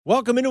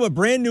Welcome into a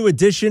brand new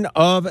edition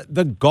of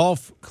The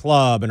Golf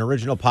Club, an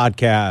original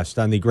podcast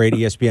on the great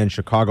ESPN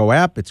Chicago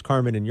app. It's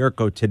Carmen and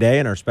Jurko today,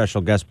 and our special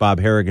guest,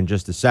 Bob Harig, in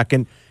just a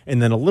second. And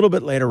then a little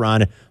bit later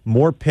on,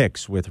 more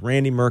picks with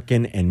Randy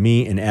Merkin and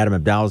me, and Adam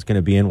Abdalla is going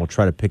to be in. We'll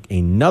try to pick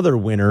another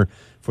winner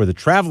for the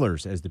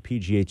Travelers as the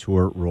PGA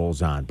Tour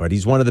rolls on. But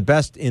he's one of the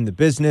best in the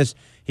business.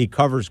 He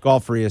covers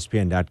golf for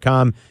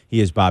ESPN.com. He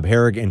is Bob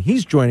Harig, and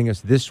he's joining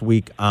us this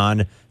week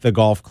on The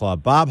Golf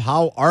Club. Bob,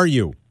 how are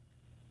you?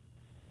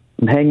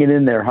 I'm hanging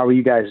in there. How are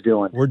you guys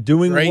doing? We're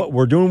doing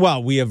we're doing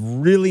well. We have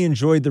really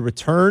enjoyed the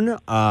return.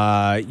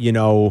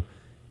 The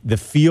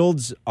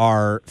fields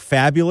are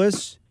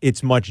fabulous.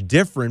 It's much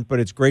different, but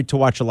it's great to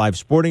watch a live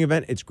sporting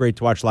event. It's great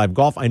to watch live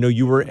golf. I know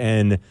you were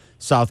in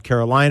South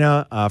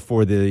Carolina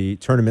for the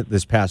tournament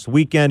this past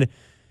weekend.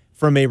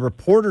 From a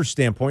reporter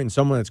standpoint and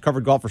someone that's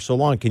covered golf for so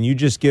long, can you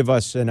just give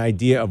us an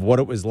idea of what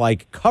it was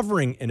like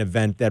covering an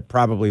event that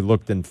probably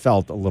looked and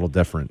felt a little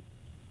different?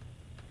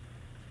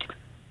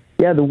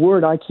 Yeah, the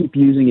word I keep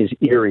using is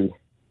eerie.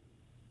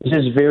 It's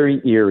just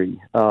very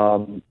eerie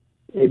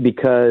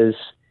because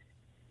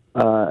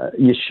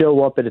you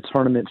show up at a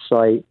tournament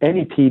site,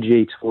 any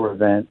PGA Tour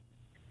event,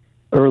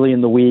 early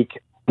in the week,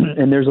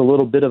 and there's a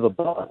little bit of a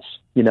buzz.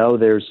 You know,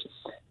 there's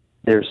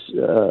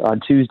on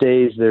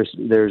Tuesdays there's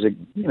a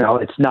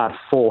it's not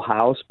full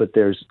house, but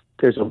there's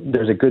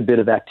a good bit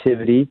of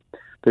activity.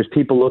 There's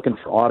people looking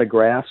for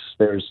autographs.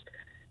 There's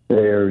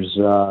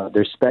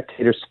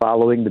spectators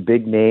following the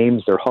big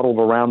names. They're huddled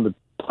around the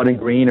putting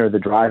green or the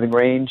driving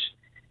range,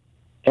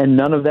 and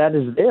none of that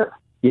is there.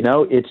 You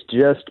know, it's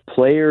just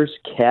players,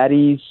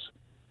 caddies,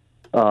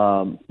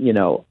 a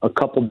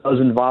couple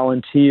dozen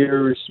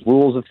volunteers,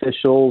 rules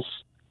officials,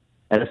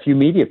 and a few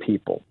media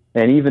people.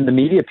 And even the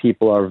media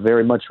people are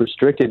very much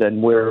restricted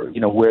in where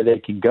they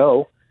can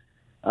go.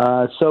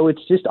 So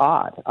it's just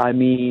odd. I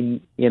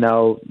mean,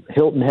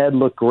 Hilton Head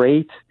looked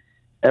great.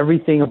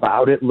 Everything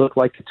about it looked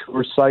like a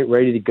tour site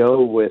ready to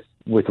go with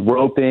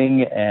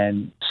roping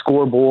and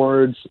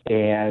scoreboards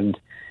and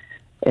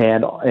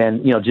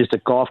just a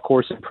golf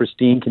course in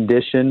pristine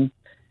condition,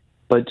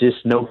 but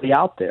just nobody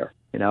out there,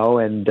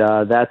 and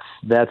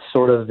that's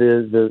sort of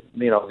the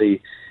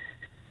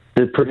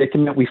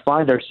predicament we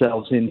find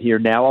ourselves in here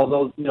now.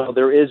 Although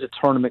there is a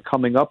tournament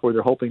coming up where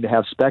they're hoping to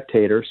have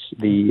spectators,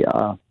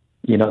 the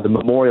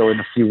Memorial in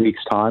a few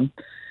weeks' time.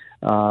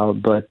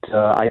 But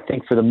I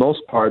think for the most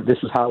part, this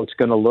is how it's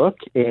going to look,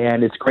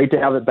 and it's great to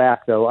have it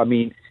back, though. I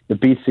mean, it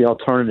beats the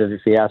alternative,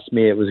 if you ask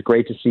me. It was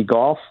great to see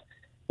golf,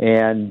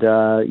 and,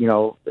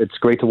 it's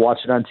great to watch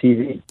it on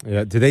TV.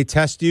 Yeah. Do they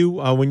test you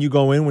when you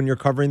go in, when you're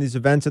covering these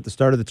events at the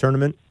start of the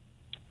tournament?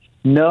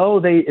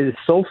 No,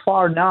 so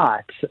far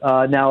not.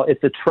 Now,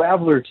 at the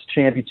Travelers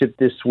Championship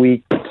this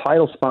week, the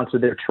title sponsor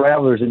there,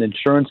 Travelers, an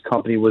insurance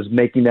company, was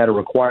making that a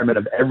requirement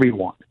of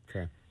everyone.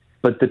 Okay.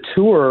 But the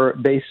tour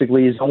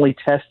basically is only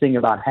testing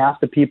about half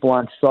the people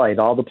on site,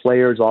 all the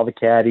players, all the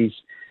caddies,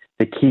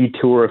 the key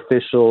tour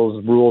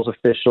officials, rules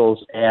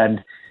officials,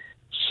 and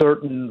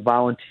certain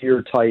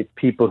volunteer-type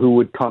people who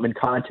would come in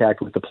contact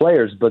with the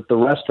players, but the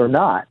rest are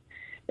not.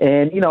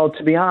 And,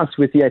 to be honest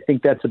with you, I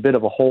think that's a bit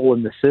of a hole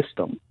in the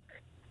system.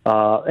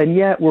 And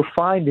yet we're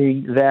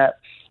finding that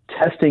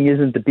testing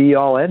isn't the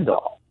be-all,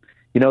 end-all.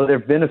 There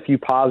have been a few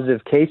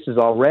positive cases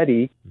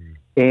already,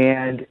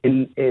 and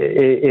in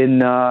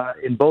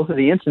both of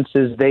the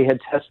instances,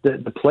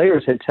 the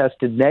players had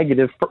tested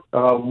negative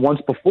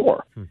once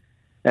before,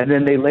 and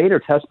then they later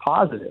test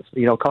positive.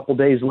 A couple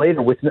days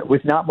later,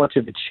 with not much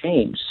of a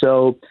change.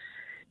 So,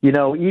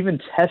 even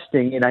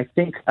testing, and I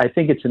think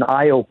it's an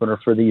eye opener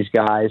for these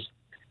guys.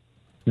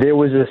 There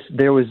was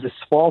this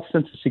false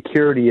sense of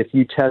security if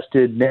you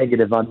tested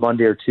negative on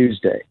Monday or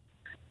Tuesday.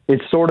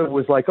 It sort of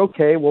was like,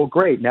 okay, well,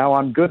 great, now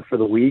I'm good for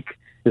the week.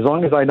 As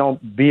long as I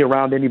don't be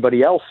around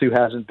anybody else who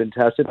hasn't been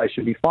tested, I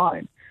should be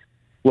fine.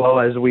 Well,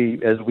 as we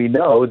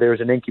know,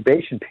 there's an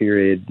incubation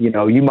period.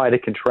 You might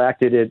have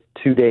contracted it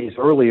 2 days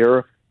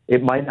earlier.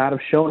 It might not have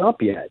shown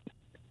up yet.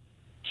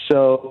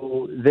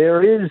 So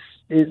there is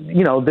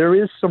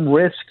some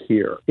risk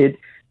here.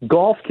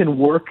 Golf can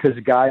work because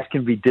guys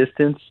can be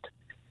distanced,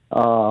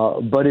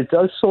 but it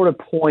does sort of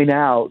point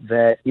out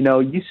that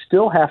you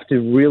still have to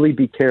really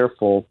be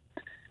careful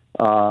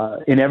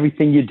in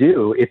everything you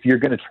do if you're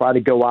going to try to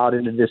go out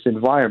into this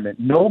environment.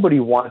 Nobody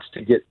wants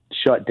to get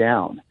shut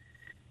down.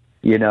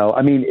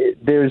 I mean,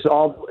 there's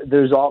all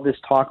this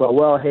talk about,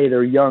 well, hey,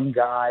 they're young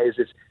guys.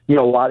 It's a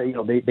lot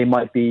of they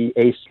might be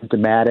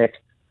asymptomatic.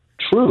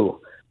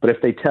 True, but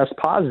if they test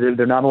positive,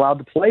 they're not allowed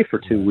to play for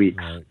 2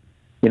 weeks.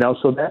 Right.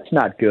 So that's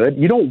not good.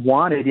 You don't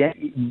want it,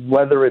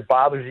 whether it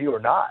bothers you or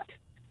not.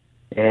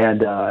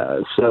 And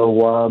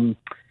so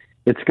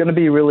it's going to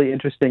be really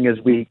interesting as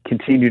we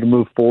continue to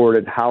move forward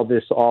and how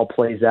this all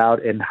plays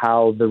out and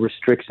how the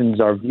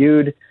restrictions are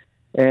viewed,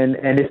 and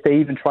if they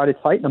even try to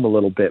tighten them a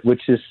little bit,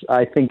 which is,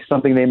 I think,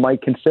 something they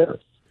might consider.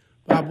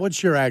 Bob,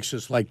 what's your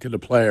access like to the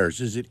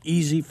players? Is it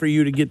easy for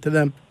you to get to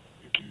them?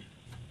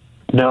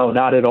 No,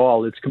 not at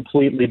all. It's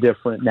completely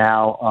different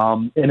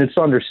now, and it's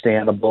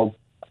understandable.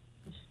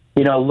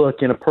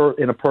 Look, in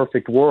a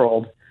perfect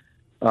world,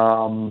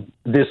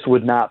 this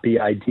would not be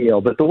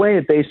ideal. But the way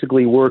it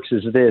basically works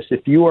is this: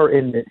 if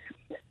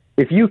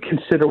you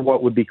consider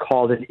what would be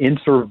called an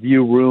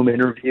interview room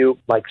interview,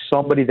 like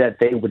somebody that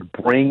they would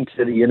bring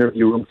to the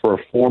interview room for a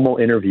formal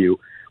interview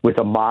with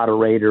a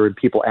moderator and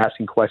people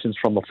asking questions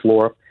from the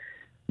floor,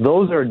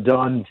 those are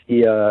done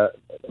via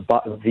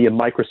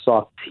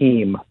Microsoft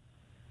Team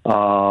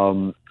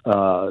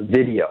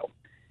video.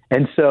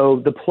 And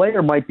so the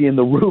player might be in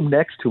the room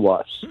next to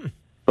us,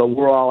 but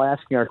we're all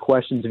asking our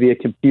questions via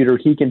computer.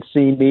 He can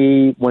see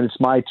me. When it's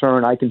my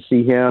turn, I can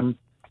see him.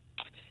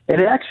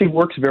 And it actually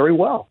works very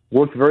well.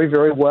 Worked very,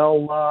 very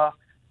well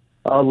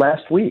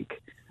last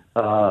week.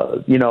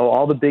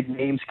 All the big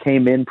names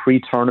came in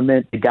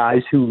pre-tournament. The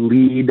guys who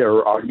lead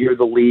or are near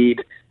the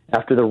lead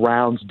after the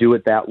rounds do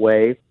it that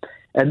way.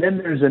 And then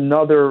there's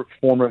another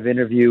form of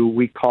interview.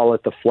 We call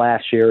it the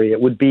flash area.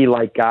 It would be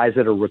like guys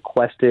that are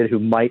requested who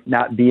might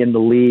not be in the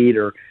lead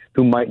or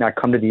who might not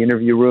come to the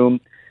interview room.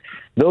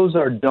 Those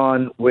are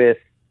done with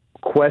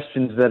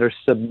questions that are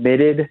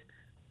submitted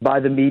by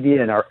the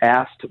media and are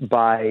asked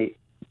by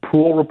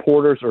pool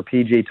reporters or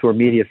PGA Tour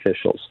media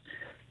officials.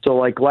 So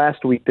like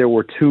last week, there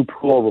were 2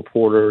 pool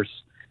reporters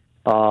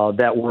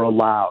that were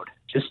allowed,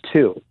 just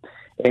 2.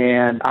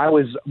 And I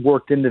was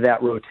worked into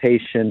that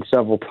rotation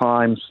several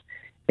times,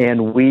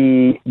 and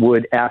we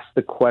would ask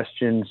the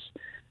questions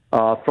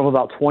from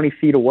about 20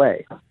 feet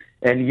away.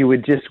 And you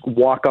would just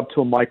walk up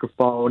to a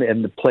microphone,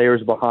 and the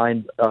players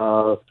behind,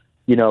 a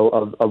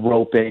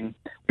roping.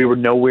 We were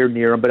nowhere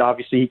near him, but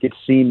obviously he could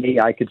see me,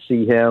 I could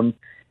see him,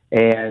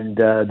 and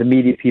the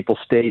media people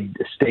stayed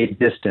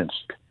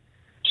distanced.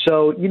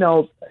 So,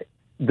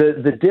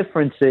 the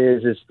difference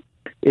is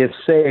if,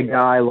 say, a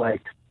guy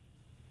like,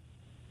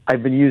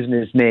 I've been using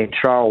his name,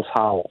 Charles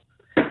Howell,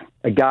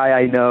 a guy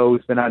I know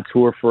who's been on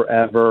tour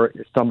forever,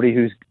 somebody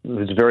who's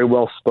very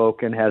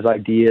well-spoken, has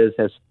ideas,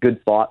 has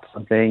good thoughts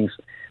on things.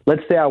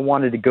 Let's say I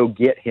wanted to go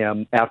get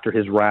him after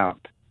his round,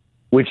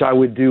 which I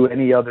would do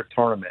any other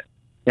tournament,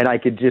 and I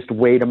could just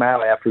wait him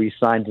out after he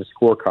signs his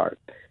scorecard.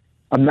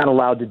 I'm not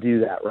allowed to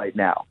do that right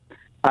now.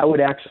 I would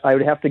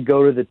have to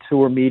go to the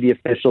tour media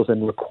officials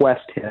and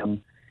request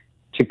him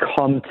to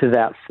come to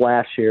that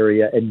flash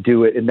area and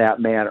do it in that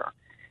manner.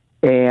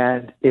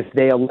 And if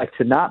they elect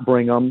to not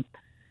bring him,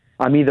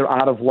 I'm either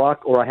out of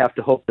luck or I have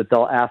to hope that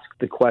they'll ask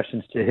the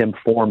questions to him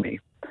for me.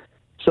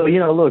 So,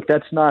 look,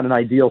 that's not an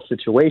ideal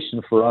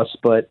situation for us,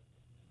 but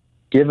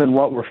given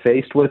what we're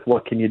faced with,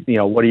 what are you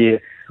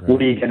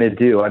going to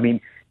do? I mean,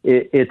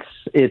 it's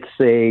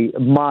a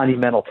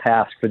monumental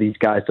task for these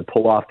guys to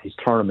pull off these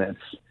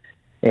tournaments,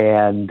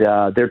 and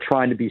they're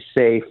trying to be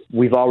safe.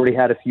 We've already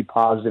had a few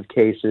positive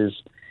cases.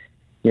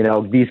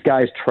 These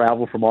guys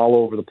travel from all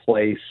over the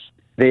place.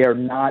 They are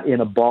not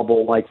in a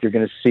bubble like you're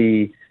going to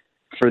see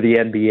for the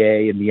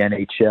NBA and the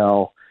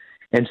NHL.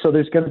 And so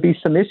there's going to be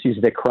some issues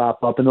that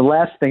crop up. And the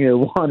last thing I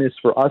want is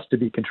for us to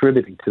be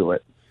contributing to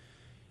it.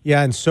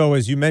 Yeah, and so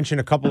as you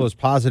mentioned, a couple of those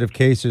positive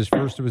cases.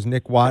 First, it was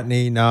Nick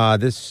Watney.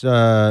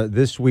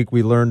 This week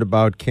we learned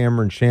about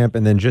Cameron Champ,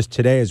 and then just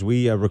today, as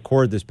we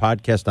record this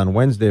podcast on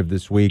Wednesday of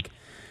this week,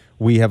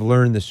 we have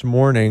learned this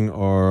morning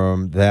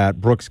that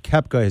Brooks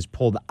Koepka has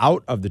pulled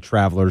out of the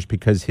Travelers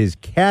because his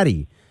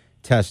caddy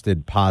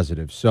tested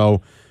positive.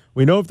 So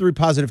we know of 3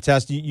 positive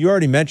tests. You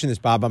already mentioned this,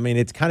 Bob. I mean,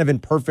 it's kind of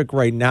imperfect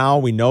right now.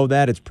 We know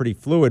that. It's pretty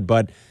fluid.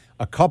 But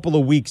a couple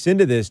of weeks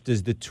into this,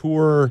 does the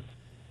tour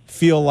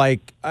feel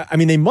like,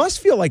 they must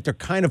feel like they're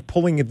kind of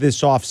pulling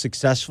this off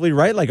successfully,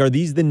 right? Like, are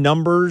these the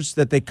numbers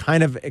that they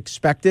kind of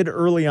expected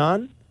early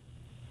on?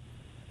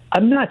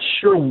 I'm not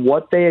sure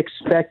what they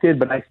expected,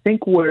 but I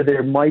think where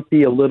they might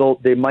be a little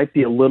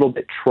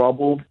bit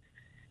troubled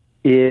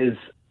is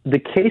the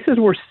cases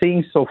we're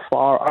seeing so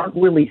far aren't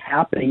really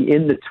happening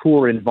in the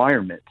tour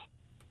environment.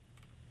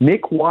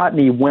 Nick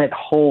Watney went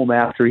home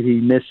after he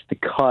missed the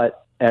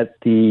cut at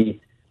the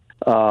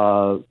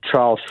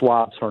Charles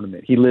Schwab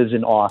tournament. He lives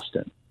in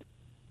Austin.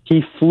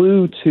 He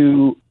flew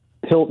to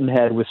Hilton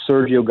Head with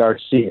Sergio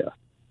Garcia.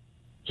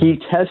 He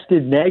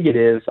tested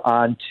negative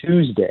on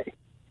Tuesday,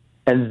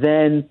 and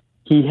then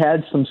he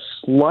had some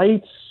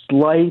slight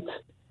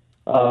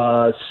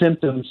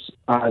symptoms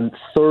on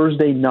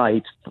Thursday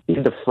night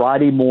into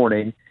Friday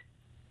morning,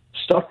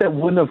 stuff that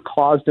wouldn't have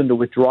caused him to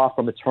withdraw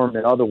from the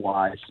tournament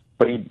otherwise.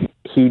 But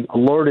he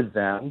alerted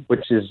them,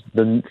 which is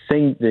the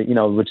thing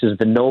which is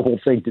the noble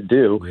thing to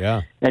do.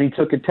 Yeah. And he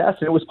took a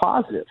test, and it was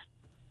positive.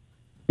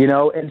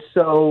 And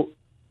so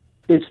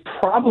it's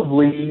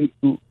probably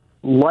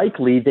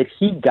likely that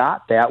he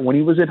got that when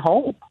he was at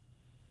home.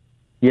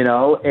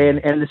 And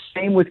the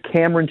same with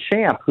Cameron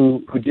Champ,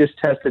 who just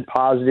tested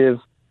positive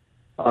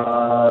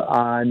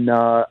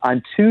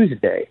on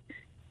Tuesday.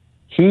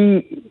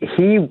 He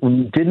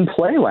didn't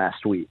play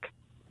last week.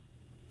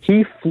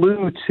 He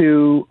flew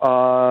to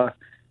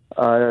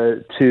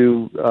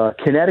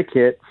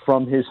Connecticut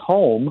from his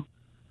home.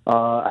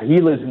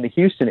 He lives in the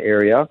Houston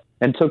area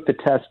and took the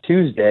test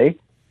Tuesday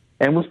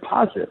and was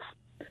positive.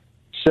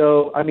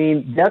 So,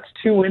 that's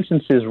 2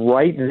 instances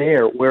right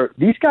there where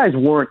these guys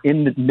weren't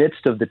in the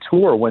midst of the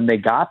tour when they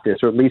got this,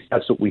 or at least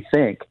that's what we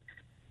think.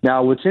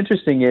 Now, what's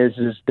interesting is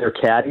their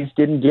caddies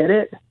didn't get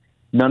it.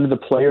 None of the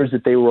players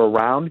that they were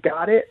around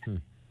got it.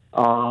 I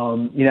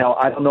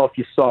don't know if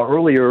you saw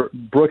earlier,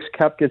 Brooks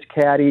Koepka's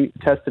caddy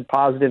tested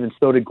positive, and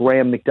so did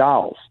Graham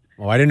McDowell's.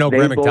 Oh, I didn't know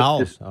Graham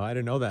McDowell's. I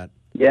didn't know that.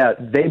 Yeah,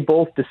 they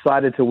both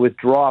decided to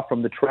withdraw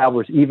from the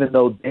Travelers, even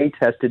though they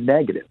tested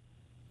negative.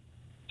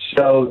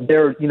 So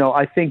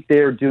I think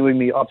they're doing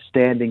the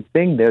upstanding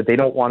thing there. They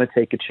don't want to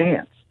take a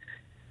chance.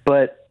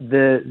 But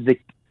McDowell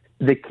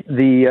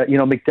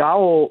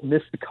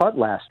missed the cut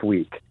last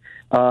week.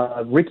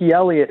 Ricky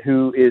Elliott,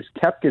 who is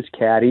Koepka's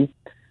caddy,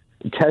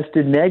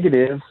 tested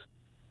negative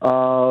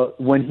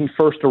when he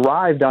first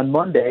arrived on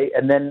Monday,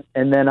 and then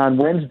on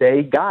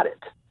Wednesday got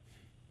it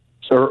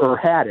or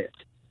had it.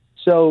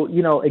 So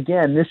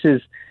again, this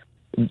is.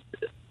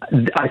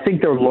 I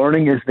think they're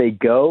learning as they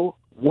go.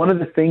 One of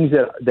the things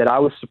that I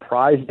was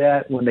surprised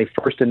at when they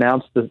first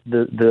announced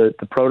the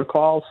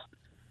protocols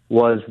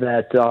was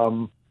that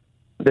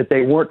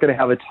they weren't going to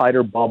have a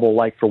tighter bubble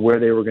like for where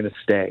they were going to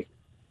stay.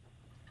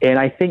 And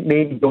I think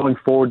maybe going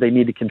forward they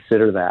need to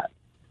consider that.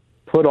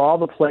 Put all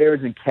the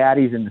players and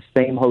caddies in the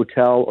same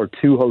hotel or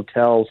two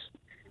hotels,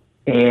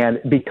 and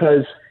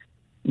because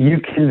you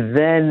can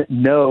then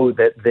know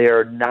that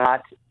they're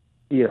not,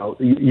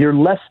 you're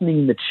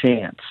lessening the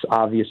chance,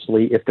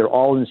 obviously, if they're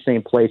all in the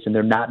same place and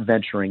they're not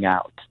venturing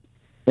out.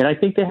 And I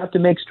think they have to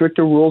make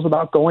stricter rules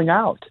about going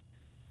out.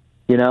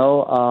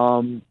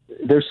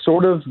 They're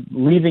sort of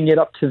leaving it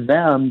up to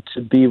them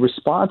to be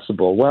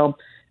responsible. Well,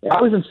 I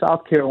was in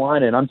South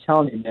Carolina, and I'm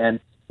telling you, man,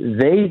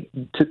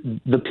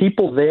 the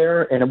people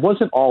there, and it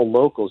wasn't all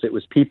locals, it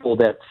was people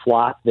that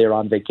flocked there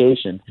on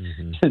vacation.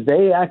 Mm-hmm.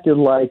 They acted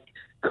like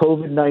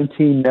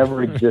COVID-19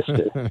 never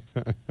existed.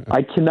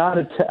 I cannot.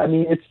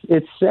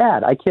 It's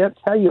sad. I can't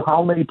tell you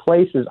how many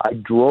places I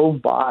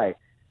drove by,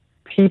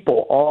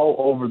 people all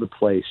over the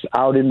place,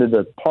 out into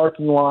the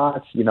parking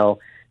lots.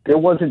 There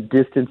wasn't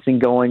distancing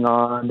going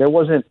on. There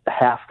wasn't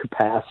half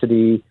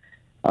capacity.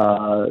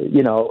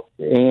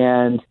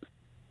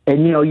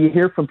 And you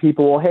hear from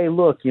people, well, hey,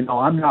 look,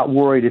 I'm not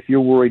worried. If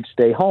you're worried,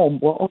 stay home.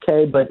 Well,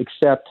 okay, but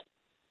except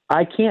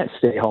I can't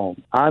stay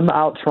home. I'm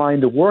out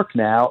trying to work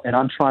now, and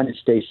I'm trying to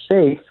stay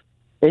safe.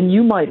 And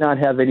you might not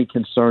have any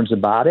concerns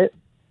about it,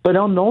 but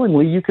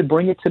unknowingly you could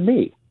bring it to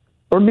me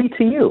or me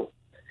to you.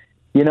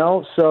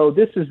 So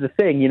this is the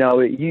thing.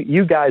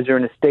 You guys are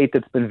in a state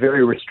that's been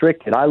very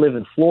restricted. I live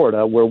in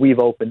Florida where we've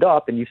opened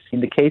up, and you've seen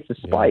the cases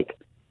spike.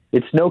 Yeah.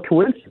 It's no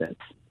coincidence.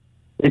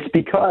 It's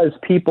because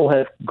people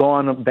have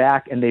gone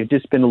back and they've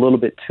just been a little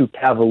bit too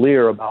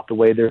cavalier about the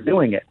way they're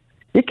doing it.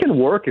 It can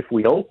work if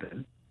we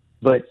open,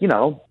 but,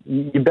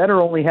 you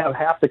better only have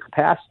half the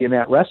capacity in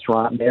that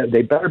restaurant.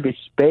 They better be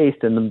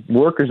spaced, and the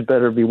workers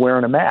better be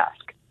wearing a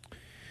mask.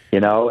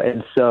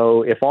 And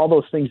so if all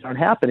those things aren't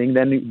happening,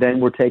 then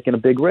we're taking a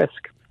big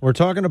risk. We're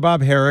talking to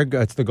Bob Harig.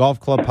 It's the Golf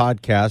Club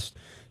podcast.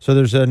 So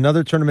there's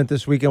another tournament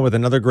this weekend with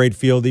another great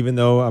field, even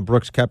though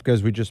Brooks Koepka,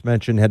 as we just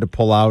mentioned, had to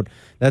pull out.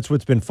 That's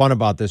what's been fun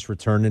about this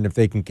return. And if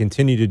they can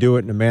continue to do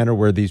it in a manner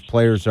where these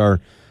players are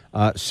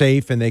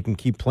safe and they can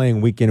keep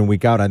playing week in and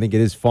week out, I think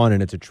it is fun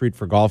and it's a treat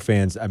for golf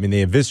fans. I mean,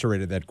 they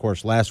eviscerated that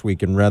course last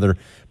week in rather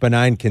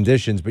benign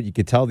conditions, but you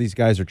could tell these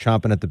guys are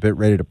chomping at the bit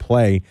ready to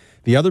play.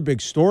 The other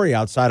big story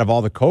outside of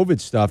all the COVID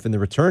stuff in the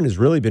return has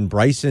really been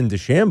Bryson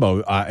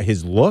DeChambeau,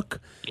 his look,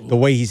 the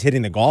way he's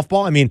hitting the golf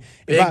ball. I mean,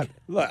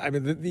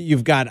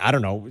 you've got, I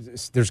don't know,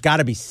 there's got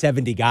to be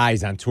 70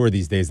 guys on tour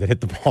these days that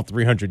hit the ball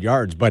 300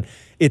 yards, but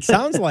it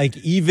sounds like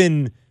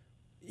even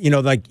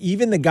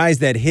the guys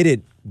that hit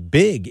it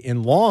big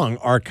and long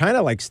are kind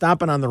of like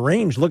stopping on the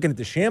range looking at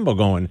DeChambeau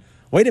going,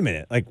 wait a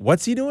minute, like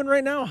what's he doing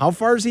right now? How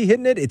far is he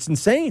hitting it? It's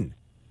insane.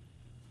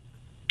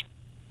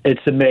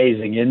 It's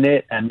amazing, isn't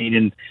it? I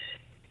mean,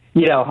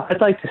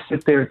 I'd like to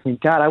sit there and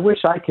think, God, I wish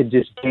I could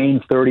just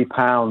gain 30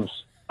 pounds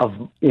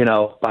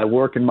by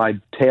working my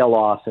tail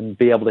off and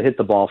be able to hit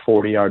the ball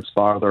 40 yards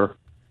farther.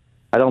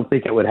 I don't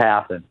think it would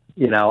happen.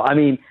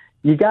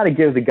 You got to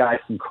give the guy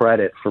some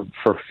credit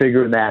for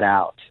figuring that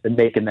out and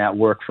making that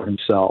work for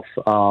himself.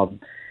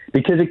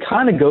 Because it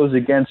kind of goes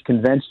against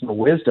conventional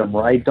wisdom,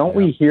 right? Don't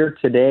we hear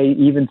today,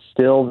 even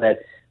still, that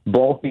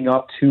bulking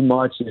up too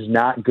much is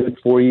not good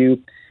for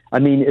you? I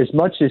mean, as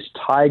much as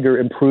Tiger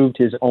improved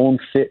his own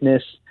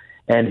fitness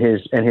and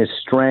his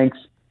strength,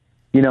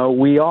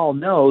 we all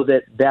know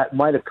that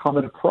might have come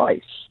at a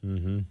price.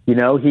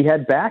 Mm-hmm. He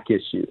had back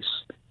issues.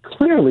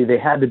 Clearly, they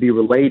had to be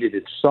related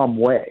in some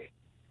way.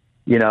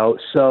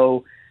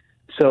 So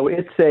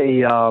it's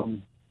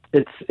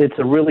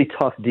a really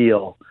tough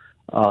deal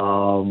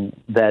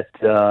that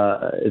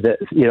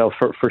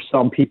for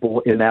some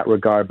people in that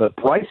regard. But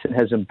Bryson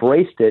has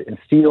embraced it and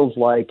feels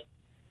like,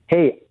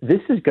 hey,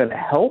 this is going to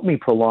help me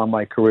prolong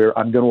my career.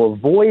 I'm going to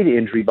avoid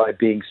injury by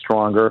being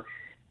stronger.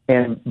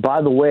 And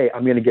by the way,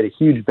 I'm going to get a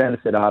huge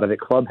benefit out of it: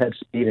 club head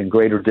speed and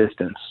greater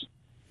distance.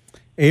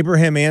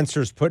 Abraham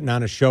Answer's putting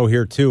on a show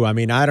here too. I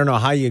mean, I don't know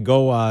how you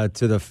go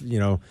to the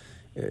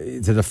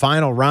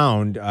final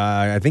round.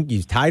 I think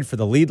he's tied for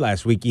the lead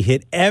last week. He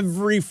hit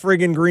every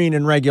friggin' green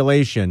in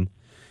regulation,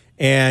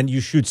 and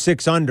you shoot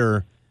 6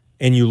 under,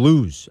 and you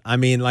lose. I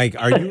mean, like,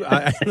 are you?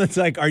 It's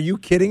like, are you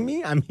kidding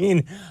me? I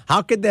mean,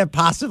 how could that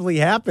possibly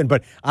happen?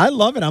 But I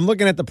love it. I'm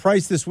looking at the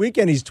price this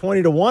weekend. He's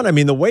 20-1. I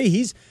mean, the way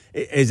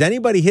is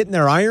anybody hitting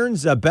their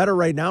irons better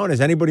right now, and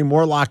is anybody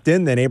more locked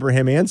in than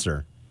Abraham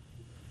Answer?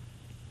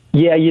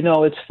 Yeah,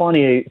 it's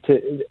funny.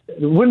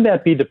 Wouldn't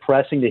that be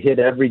depressing to hit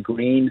every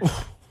green?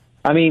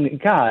 I mean,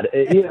 God,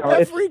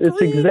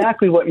 it's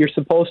exactly what you're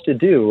supposed to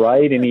do,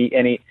 right? And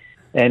he,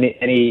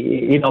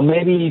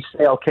 maybe you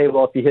say, okay,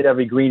 well, if you hit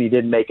every green, he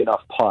didn't make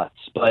enough putts,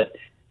 but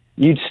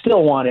you'd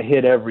still want to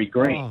hit every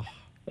green,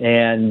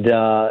 and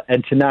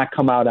to not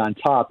come out on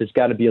top has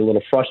got to be a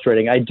little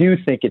frustrating. I do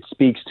think it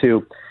speaks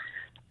to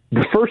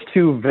the first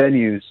two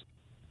venues.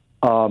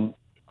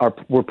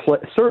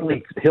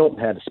 Certainly Hilton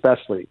Head,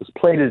 especially, was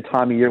played at a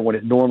time of year when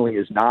it normally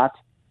is not.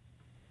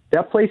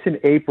 That place in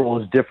April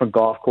is a different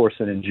golf course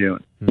than in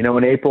June. Mm-hmm.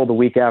 In April, the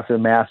week after the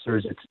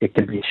Masters, it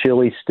can be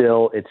chilly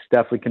still. It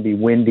definitely can be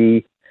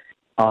windy.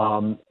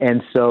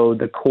 And so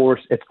the course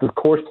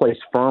plays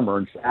firmer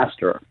and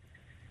faster.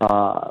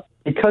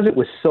 Because it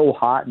was so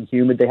hot and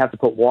humid, they have to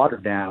put water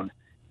down.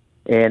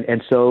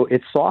 And so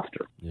it's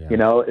softer. Yeah.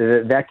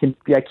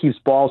 That keeps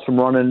balls from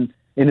running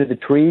into the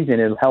trees, and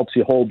it helps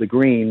you hold the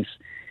greens.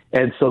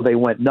 And so they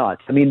went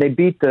nuts. I mean, they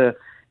beat the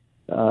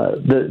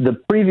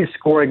previous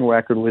scoring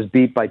record was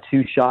beat by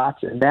 2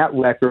 shots, and that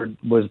record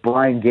was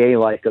Brian Gay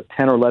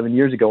 10 or 11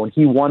 years ago, and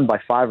he won by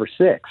 5 or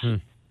 6.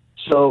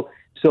 So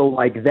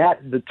like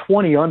that, the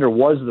 20 under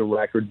was the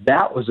record.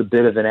 That was a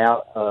bit of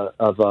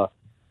a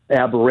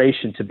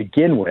aberration to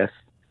begin with,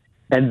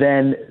 and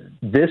then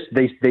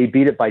they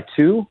beat it by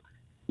 2.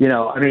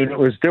 I mean,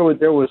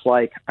 there was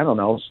like, I don't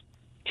know,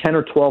 10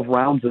 or 12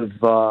 rounds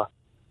of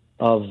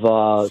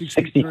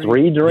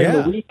 63 during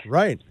the week.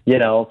 Right.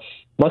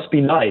 Must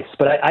be nice.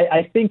 But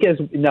I think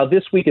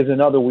this week is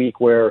another week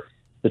where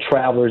the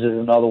Travelers is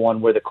another one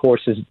where the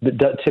course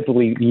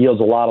typically yields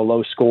a lot of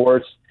low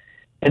scores.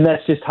 And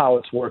that's just how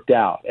it's worked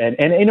out. And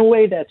in a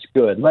way, that's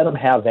good. Let them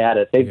have at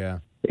it. They've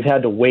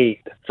had to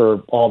wait for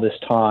all this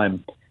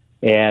time.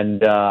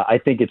 And I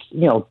think it's,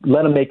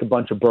 let them make a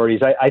bunch of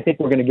birdies. I think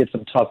we're going to get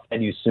some tough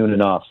venues soon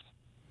enough.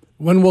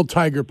 When will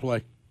Tiger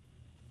play?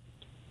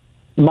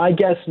 My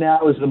guess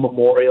now is the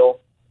Memorial.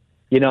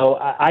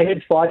 I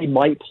had thought he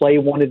might play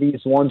one of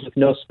these ones with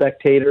no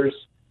spectators.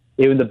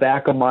 In the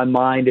back of my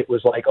mind, it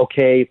was like,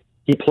 okay,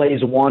 he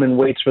plays one and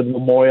waits for the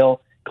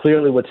Memorial.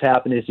 Clearly what's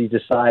happened is he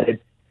decided,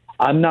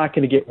 I'm not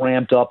going to get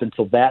ramped up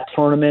until that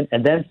tournament,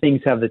 and then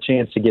things have the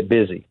chance to get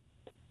busy.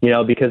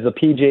 Because the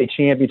PGA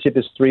Championship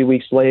is 3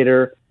 weeks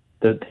later.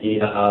 Then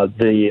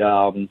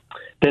the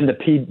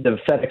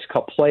FedEx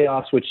Cup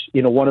playoffs, which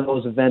one of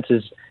those events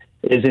is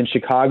in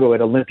Chicago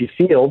at Olympia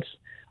Fields.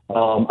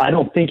 I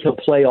don't think he'll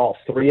play all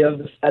 3 of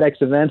the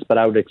FedEx events, but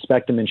I would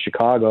expect him in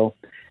Chicago.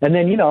 And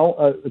then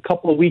a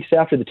couple of weeks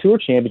after the Tour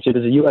Championship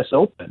is a U.S.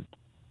 Open.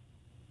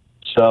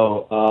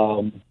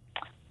 So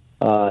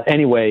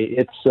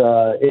anyway,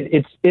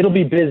 it'll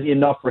be busy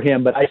enough for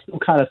him. But I still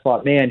kind of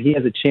thought, man, he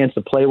has a chance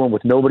to play one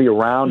with nobody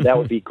around. That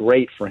would be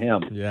great for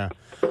him. Yeah.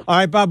 All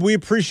right, Bob, we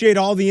appreciate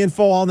all the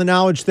info, all the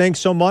knowledge. Thanks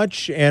so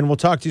much, and we'll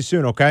talk to you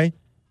soon, okay?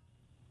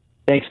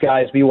 Thanks,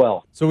 guys. Be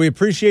well. So we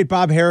appreciate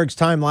Bob Harig's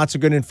time. Lots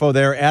of good info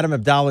there. Adam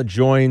Abdalla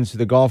joins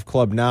the golf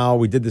club now.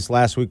 We did this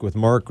last week with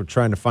Mark. We're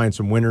trying to find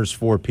some winners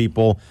for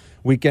people.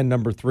 Weekend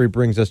number 3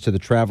 brings us to the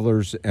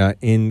Travelers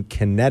in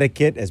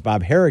Connecticut. As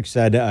Bob Harig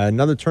said,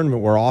 another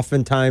tournament where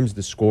oftentimes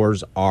the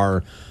scores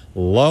are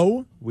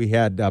low. We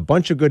had a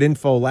bunch of good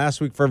info last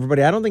week for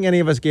everybody. I don't think any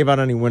of us gave out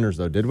any winners,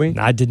 though, did we?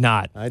 I did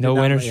not. No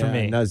winners for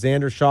me. No,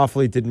 Xander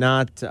Schauffele did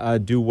not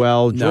do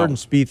well. Jordan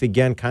Spieth,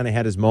 again, kind of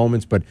had his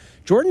moments, but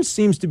Jordan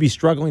seems to be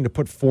struggling to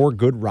put 4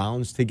 good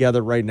rounds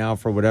together right now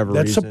for whatever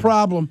reason. That's a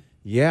problem.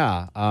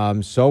 Yeah.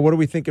 So what are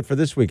we thinking for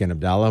this weekend,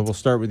 Abdalla? We'll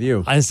start with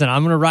you. Listen,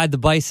 I'm going to ride the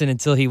Bison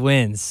until he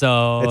wins.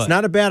 So it's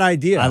not a bad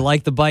idea. I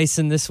like the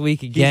Bison this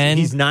week again.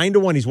 He's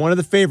 9-1. He's one of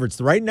the favorites.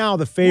 Right now,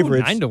 the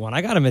favorites. 9-1.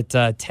 I got him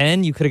at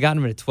 10. You could have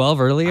gotten him at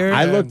 12 earlier.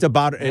 I looked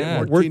about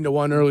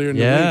 14-1 earlier in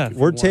the week.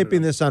 We're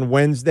taping this on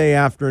Wednesday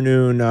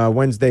afternoon,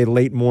 Wednesday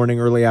late morning,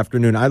 early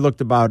afternoon. I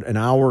looked about an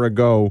hour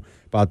ago,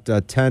 about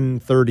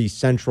 10:30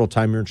 Central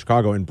Time here in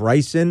Chicago, and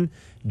Bryson,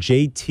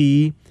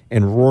 JT,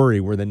 and Rory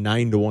were the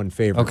 9-1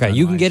 favorites. Okay,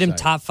 you can get him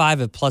top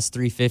 5 at plus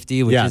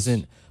 350, which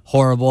isn't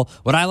horrible.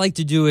 What I like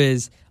to do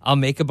is I'll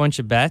make a bunch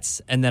of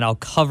bets, and then I'll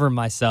cover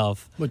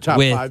myself with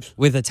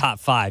a top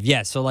 5.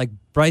 Yeah, so like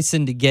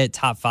Bryson to get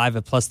top 5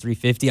 at plus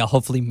 350, I'll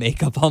hopefully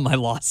make up all my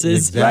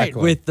losses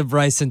with the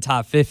Bryson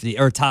top 50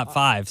 or top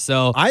 5.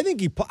 So I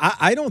think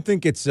I don't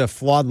think it's a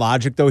flawed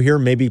logic though here.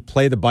 Maybe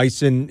play the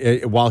Bison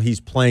while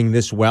he's playing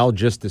this well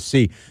just to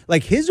see.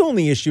 Like his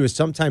only issue is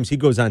sometimes he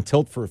goes on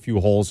tilt for a few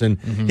holes and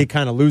he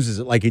kind of loses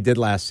it like he did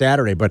last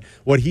Saturday. But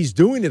what he's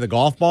doing to the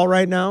golf ball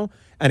right now.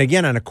 And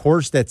again, on a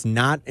course that's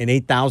not an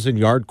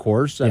 8,000-yard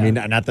course, I mean,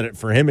 not that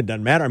for him it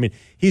doesn't matter. I mean,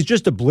 he's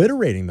just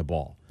obliterating the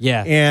ball.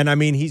 Yeah. And, I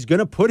mean, he's going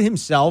to put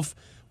himself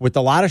with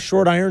a lot of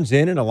short irons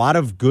in and a lot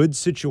of good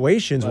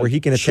situations where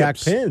he can attack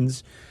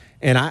pins.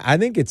 And I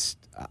think it's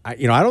I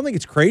don't think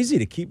it's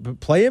crazy to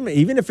play him,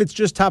 even if it's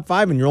just top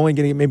 5 and you're only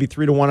getting maybe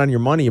 3-1 on your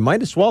money. You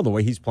might as well the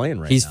way he's playing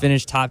right now. He's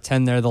finished top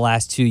 10 there the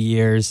last 2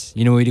 years.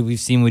 We've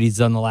seen what he's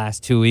done the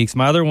last 2 weeks.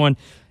 My other one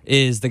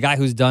is the guy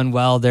who's done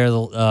well there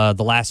the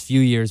last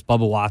few years,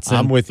 Bubba Watson.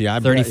 I'm with you.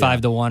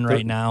 35-1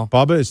 right now.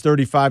 Bubba is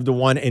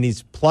 35-1, and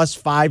he's plus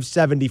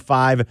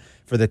 575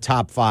 for the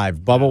top 5.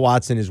 Bubba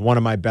Watson is one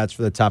of my bets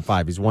for the top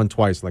 5. He's won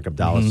twice, like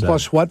Abdalla said.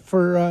 Plus what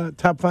for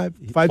top 5?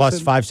 Plus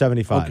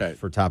 575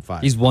 for top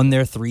 5. He's won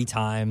there 3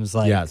 times.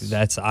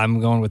 I'm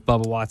going with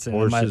Bubba Watson.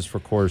 Horses for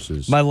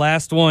courses. My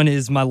last one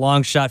is my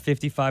long shot,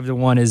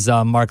 55-1, is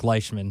Mark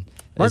Leishman.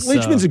 Mark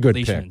Leishman's a good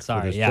pick.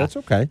 Sorry, That's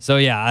okay. So,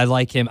 I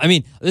like him. I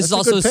mean, this is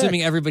also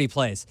assuming everybody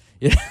plays.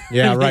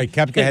 Yeah, right.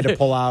 Kepka had to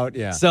pull out.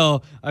 Yeah.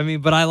 So,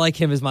 but I like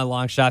him as my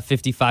long shot,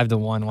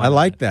 55-1. I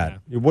like that.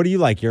 Yeah. What do you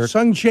like, Eric?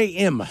 Sung J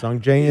M. is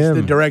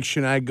the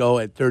direction I go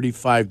at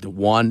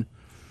 35-1.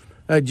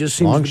 It just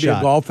seems to be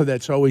a golfer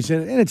that's always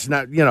in it. And it's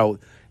not,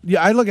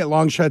 I look at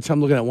long shots,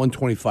 I'm looking at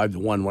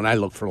 125-1 when I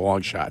look for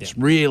long shots.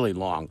 Yeah. Really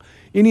long.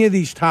 Any of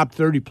these top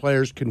 30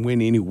 players can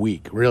win any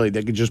week. Really,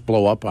 they could just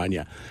blow up on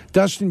you.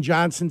 Dustin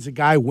Johnson's a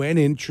guy, when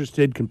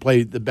interested, can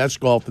play the best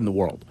golf in the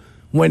world.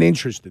 When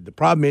interested. The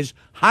problem is,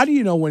 how do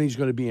you know when he's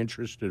going to be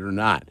interested or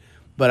not?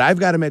 But I've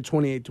got him at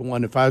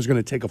 28-1. If I was going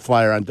to take a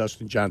flyer on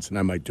Dustin Johnson,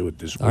 I might do it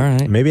this week. All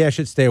right. Maybe I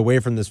should stay away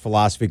from this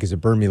philosophy because it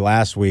burned me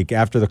last week.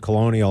 After the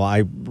Colonial,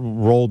 I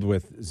rolled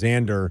with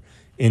Xander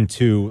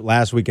into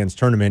last weekend's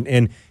tournament,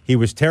 and he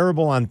was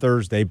terrible on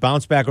Thursday,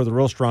 bounced back with a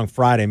real strong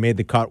Friday, made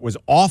the cut, was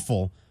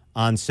awful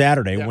on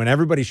Saturday. When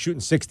everybody's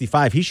shooting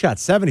 65, he shot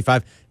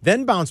 75,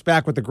 then bounced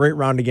back with a great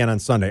round again on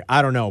Sunday.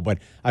 I don't know, but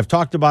I've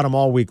talked about him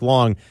all week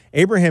long.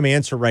 Abraham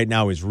Answer right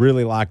now is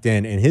really locked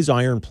in, and his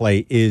iron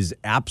play is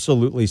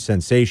absolutely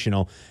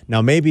sensational.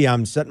 Now, maybe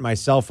I'm setting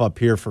myself up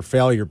here for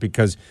failure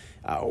because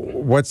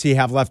what's he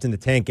have left in the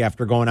tank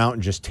after going out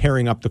and just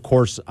tearing up the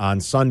course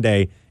on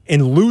Sunday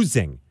and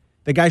losing?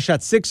 The guy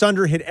shot 6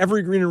 under, hit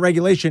every green in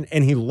regulation,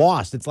 and he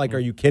lost. It's like, are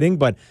you kidding?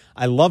 But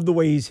I love the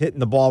way he's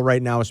hitting the ball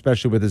right now,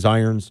 especially with his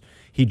irons.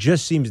 He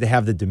just seems to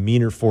have the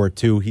demeanor for it,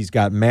 too. He's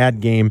got mad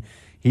game.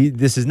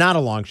 This is not a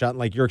long shot.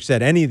 Like Jurk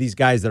said, any of these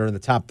guys that are in the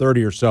top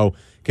 30 or so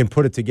can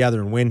put it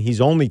together and win. He's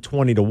only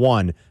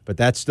 20-1, but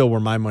that's still where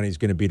my money is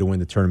going to be to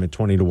win the tournament,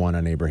 20-1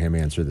 on Abraham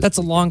Answer. That's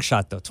a long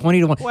shot, though,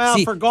 20-1. Well,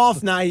 for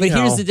golf now, But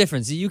here's the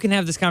difference. You can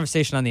have this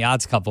conversation on the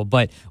odds couple,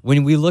 but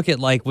when we look at,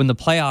 when the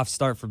playoffs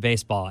start for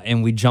baseball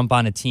and we jump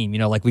on a team,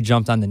 like we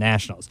jumped on the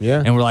Nationals,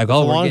 and we're like,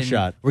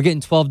 we're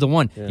getting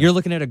 12-1. Yeah. You're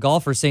looking at a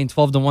golfer saying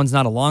 12-1 is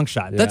not a long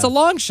shot. Yeah. That's a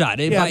long shot.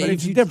 But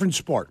it's a different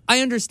sport.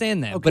 I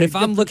understand that. Okay, but if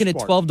I'm looking at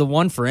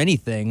 12-1 for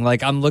anything,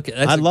 I'm looking,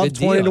 that's I love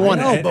 20-1.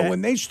 I know, but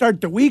when they start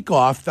the week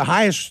off, the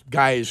highest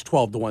guy is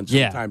 12-1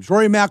 sometimes.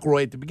 Rory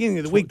McIlroy at the beginning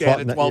of the week, they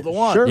had it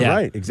 12-1. Sure,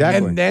 right,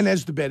 exactly. And then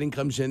as the betting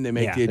comes in, they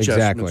make the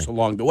adjustments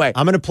along the way.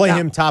 I'm going to play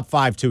him top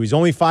 5, too. He's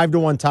only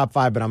 5-1 top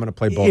 5, but I'm going to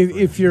play both.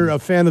 If you're a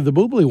fan of the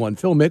Boobly one,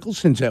 Phil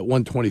Mickelson's at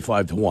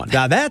 125-1.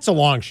 Now, that's a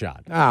long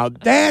shot. Now,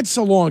 that's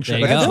a long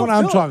shot. That's what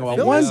I'm talking about.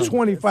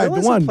 125-1. Phil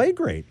hasn't played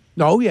great.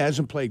 No, he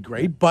hasn't played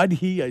great, but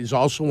he is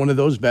also one of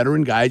those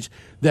veteran guys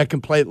that can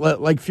play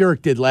like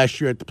Furyk did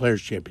last year at the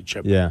Players'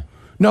 Championship. Yeah.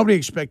 Nobody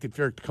expected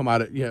Furyk to come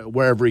out of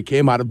wherever he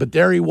came out of, but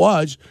there he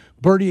was,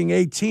 birdieing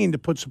 18 to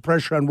put some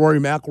pressure on Rory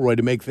McIlroy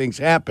to make things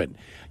happen.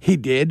 He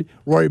did.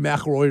 Rory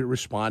McIlroy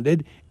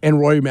responded, and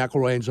Rory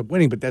McIlroy ends up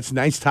winning. But that's a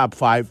nice top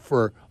 5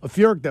 for a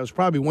Furyk that was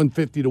probably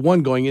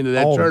 150-1 going into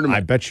that tournament.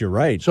 I bet you're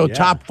right. So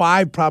top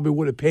 5 probably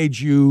would have paid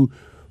you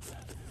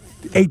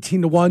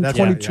 18-1,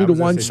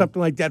 22-1, something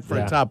like that for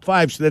a top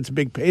 5. So that's a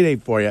big payday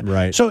for you.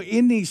 Right. So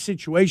in these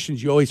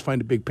situations, you always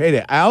find a big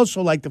payday. I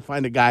also like to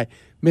find a guy,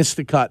 missed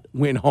the cut,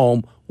 went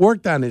home,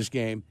 worked on his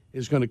game,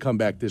 is going to come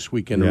back this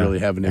weekend and really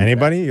have an impact.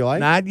 Anybody you like?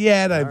 Not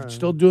yet. I'm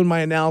still doing my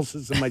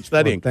analysis and my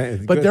studying.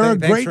 But there are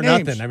great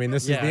names. Nothing. I mean,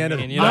 this is the end of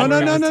the No.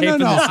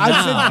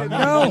 I said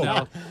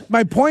no.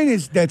 My point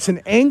is that's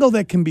an angle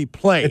that can be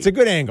played. It's a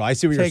good angle. I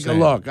see what you're saying. Take a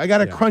look. I got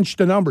to crunch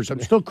the numbers.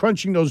 I'm still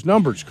crunching those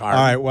numbers, Carl.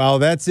 All right. Well,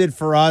 that's it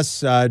for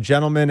us,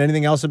 gentlemen.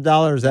 Anything else,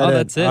 Abdalla? Or is that it?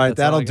 That's it. All right,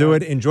 that'll do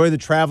it. Enjoy the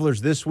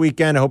Travelers this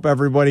weekend. I hope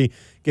everybody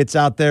gets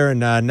out there and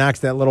knocks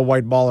that little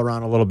white ball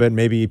around a little bit,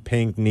 maybe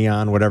pink,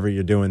 neon, whatever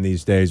you're doing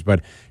these days.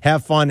 But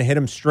have fun, hit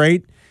them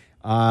straight,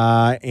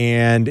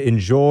 and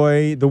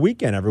enjoy the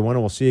weekend, everyone.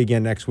 And we'll see you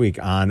again next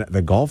week on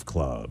The Golf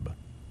Club.